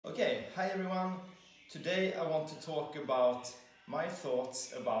Okay, hi everyone. Today I want to talk about my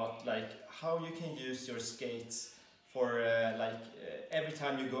thoughts about how you can use your skates for every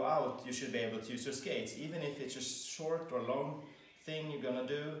time you go out you should be able to use your skates, even if it's a short or long thing you're gonna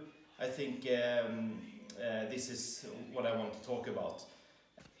do. I think this is what I want to talk about.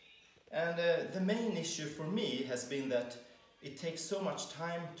 And the main issue for me has been that it takes so much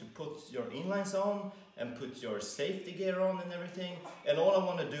time to put your inlines on and put your safety gear on and everything, and all I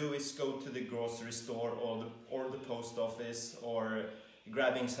want to do is go to the grocery store or the post office or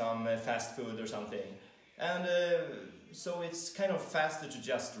grabbing some fast food or something. And so it's kind of faster to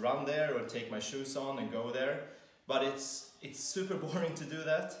just run there or take my shoes on and go there, but it's super boring to do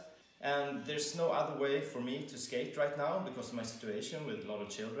that. And there's no other way for me to skate right now because of my situation with a lot of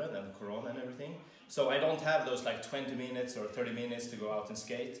children and corona and everything. So I don't have those 20 minutes or 30 minutes to go out and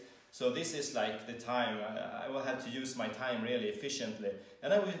skate. So this is the time I will have to use my time really efficiently.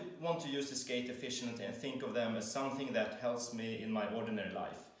 And I will want to use the skate efficiently and think of them as something that helps me in my ordinary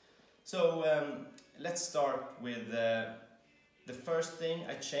life. So let's start with the first thing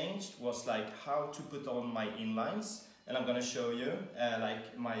I changed was how to put on my inlines. And I'm going to show you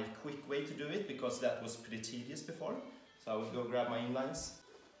my quick way to do it, because that was pretty tedious before. So I will go grab my inlines.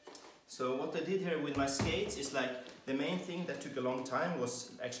 So what I did here with my skates is the main thing that took a long time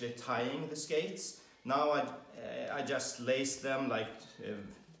was actually tying the skates. Now I just lace them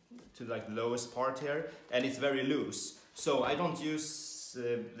to the lowest part here, and it's very loose. So I don't use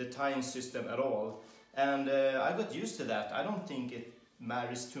the tying system at all. And I got used to that. I don't think it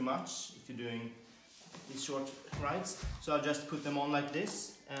matters too much if you're doing these short rides. So I'll just put them on like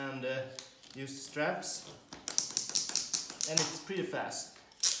this and use the straps, and it's pretty fast.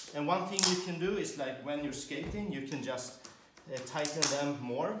 And one thing you can do is when you're skating, you can just tighten them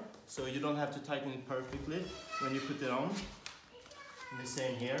more, so you don't have to tighten it perfectly when you put it on. And the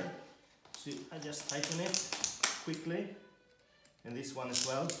same here. So I just tighten it quickly, and this one as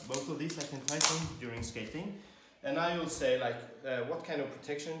well. Both of these I can tighten during skating. And I will say what kind of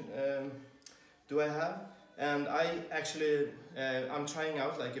protection do I have? And I actually, I'm trying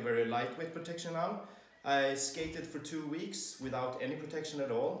out a very lightweight protection now. I skated for 2 weeks without any protection at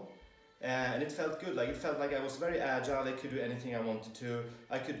all. And it felt good, it felt like I was very agile, I could do anything I wanted to.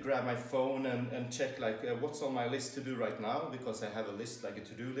 I could grab my phone and check what's on my list to do right now, because I have a list, a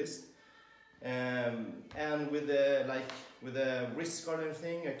to-do list. And with the wrist guard and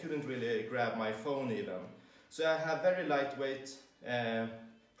everything, I couldn't really grab my phone even. So I have very lightweight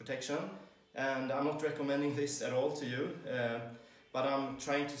protection. And I'm not recommending this at all to you, but I'm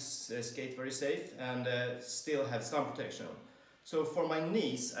trying to skate very safe and still have some protection. So for my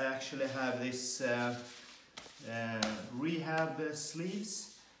knees, I actually have this rehab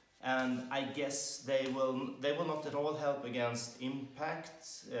sleeves, and I guess they will not at all help against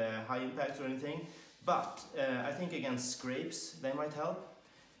impact, high impact or anything, but I think against scrapes they might help.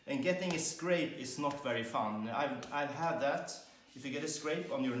 And getting a scrape is not very fun. I've had that. If you get a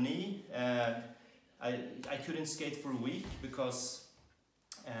scrape on your knee, I couldn't skate for a week, because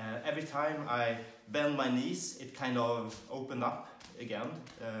every time I bend my knees, it kind of opened up again,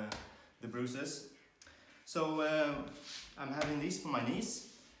 the bruises. So I'm having these for my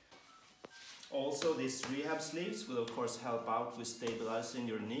knees. Also, these rehab sleeves will of course help out with stabilizing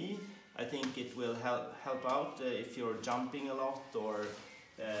your knee. I think it will help out if you're jumping a lot, or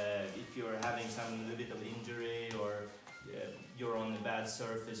if you're having a little bit of injury, or you're on a bad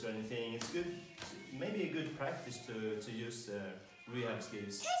surface or anything. It's good, maybe a good practice to use rehab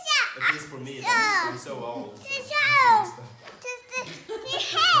sleeves. At least for me, I'm so old.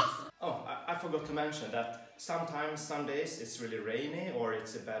 Oh, I forgot to mention that sometimes, some days it's really rainy or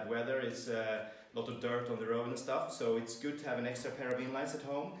it's a bad weather, it's a lot of dirt on the road and stuff, so it's good to have an extra pair of inlines at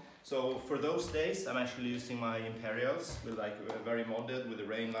home. So for those days I'm actually using my Imperials with very modded with the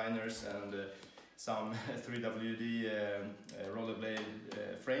rain liners and some 3WD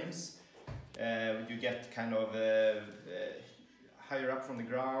rollerblade frames. You get kind of higher up from the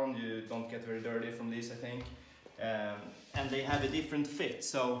ground, you don't get very dirty from these, I think. And they have a different fit,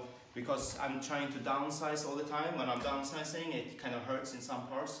 so because I'm trying to downsize all the time, when I'm downsizing it kind of hurts in some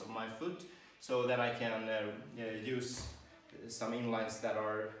parts of my foot, so that I can use some inlines that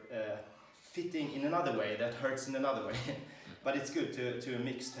are fitting in another way, that hurts in another way. But it's good to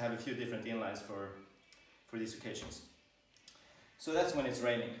mix, to have a few different inlines for these occasions. So that's when it's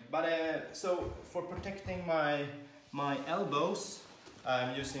raining. But so for protecting my elbows,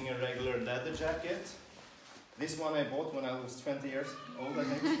 I'm using a regular leather jacket. This one I bought when I was 20 years old, I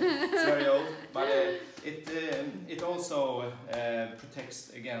think. It's very old, but it also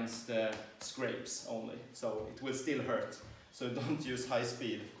protects against scrapes only, so it will still hurt. So don't use high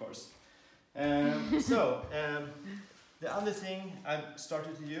speed, of course. The other thing I've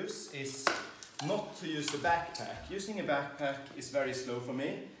started to use is not to use a backpack. Using a backpack is very slow for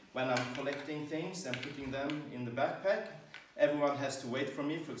me. When I'm collecting things and putting them in the backpack, everyone has to wait for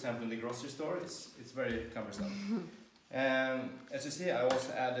me, for example in the grocery store. It's very cumbersome. As you see, I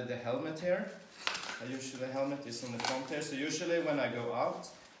also added the helmet here. Usually the helmet is on the front here, so usually when I go out,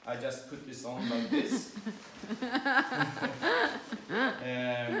 I just put this on like this.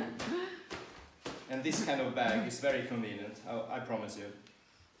 And this kind of bag is very convenient, I promise you.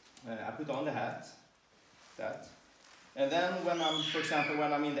 I put on the hat, and then when I'm, for example,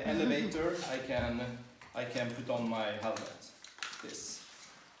 when I'm in the elevator, I can put on my helmet, this,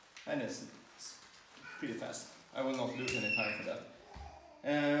 and it's pretty fast. I will not lose any time for that.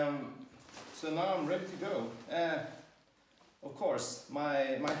 So now I'm ready to go. Of course,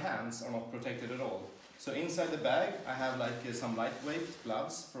 my hands are not protected at all. So inside the bag, I have like some lightweight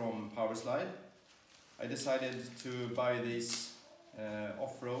gloves from Powerslide. I decided to buy these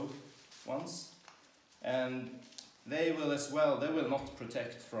off-road ones, and they will as well. They will not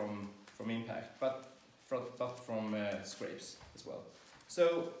protect from impact, but from scrapes as well.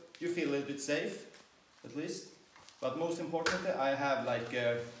 So you feel a little bit safe, at least. But most importantly, I have like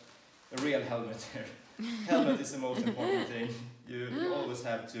a real helmet here. Helmet is the most important thing. You always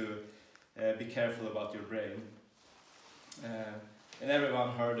have to be careful about your brain. And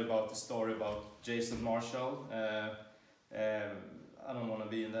everyone heard about the story about Jason Marshall. I don't want to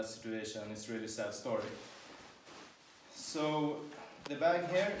be in that situation. It's a really sad story. So the bag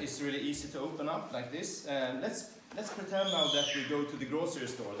here is really easy to open up like this. Let's pretend now that we go to the grocery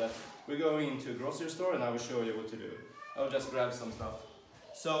store. That we're going into a grocery store, and I will show you what to do. I'll just grab some stuff.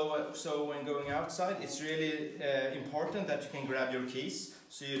 So when going outside, it's really important that you can grab your keys.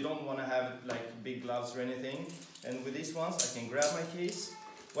 So you don't want to have like big gloves or anything. And with these ones, I can grab my keys.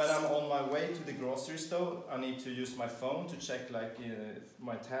 When I'm on my way to the grocery store, I need to use my phone to check like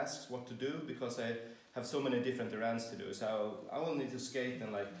my tasks, what to do, because I have so many different errands to do. So I will need to skate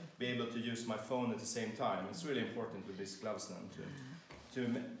and like be able to use my phone at the same time. It's really important with these gloves then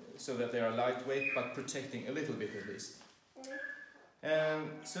so that they are lightweight but protecting a little bit at least.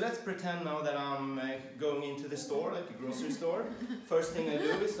 So let's pretend now that I'm going into the store, like a grocery store. First thing I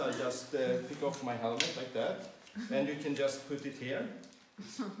do is I just pick off my helmet like that, and you can just put it here.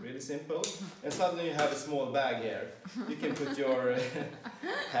 It's really simple. And suddenly you have a small bag here. You can put your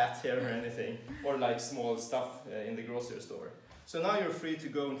hat here or anything, or like small stuff in the grocery store. So now you're free to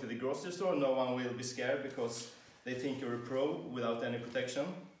go into the grocery store. No one will be scared because they think you're a pro without any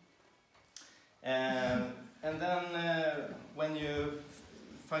protection. And then when you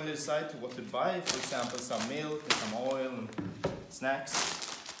finally decide to what to buy, for example some milk and some oil and snacks,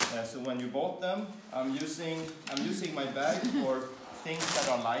 so when you bought them, I'm using my bag for things that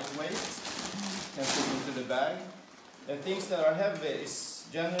are lightweight and put into the bag. And things that are heavy is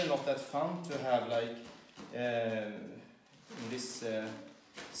generally not that fun to have like in this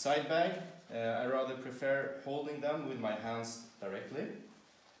side bag. I rather prefer holding them with my hands directly.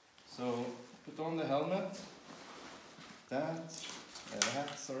 So put on the helmet, the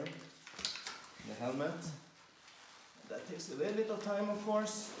helmet. That takes a very little time, of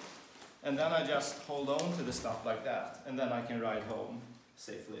course. And then I just hold on to the stuff like that, and then I can ride home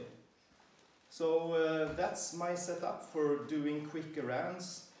safely. So that's my setup for doing quick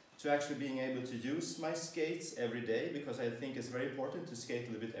errands, to actually being able to use my skates every day, because I think it's very important to skate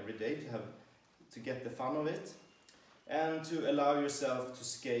a little bit every day to get the fun of it, and to allow yourself to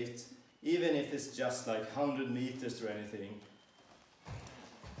skate even if it's just like 100 meters or anything.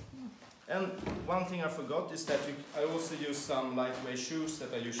 And one thing I forgot is that I also use some lightweight shoes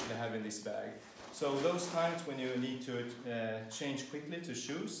that I usually have in this bag. So those times when you need to change quickly to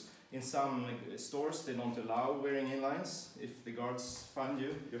shoes, in some stores they don't allow wearing inlines. If the guards find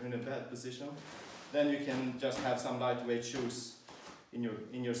you, you're in a bad position, then you can just have some lightweight shoes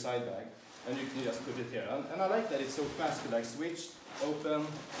in your side bag, and you can just put it here. And I like that it's so fast to like switch, open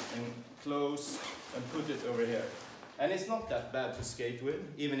and close and put it over here. And it's not that bad to skate with,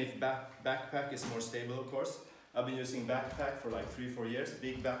 even if backpack is more stable, of course. I've been using backpack for like 3-4 years,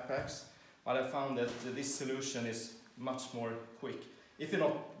 big backpacks, but I found that this solution is much more quick. If you're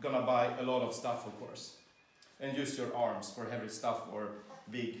not gonna buy a lot of stuff, of course, and use your arms for heavy stuff or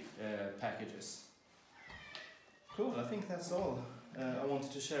big packages. Cool, I think that's all I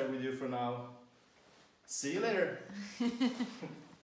wanted to share with you for now. See you later!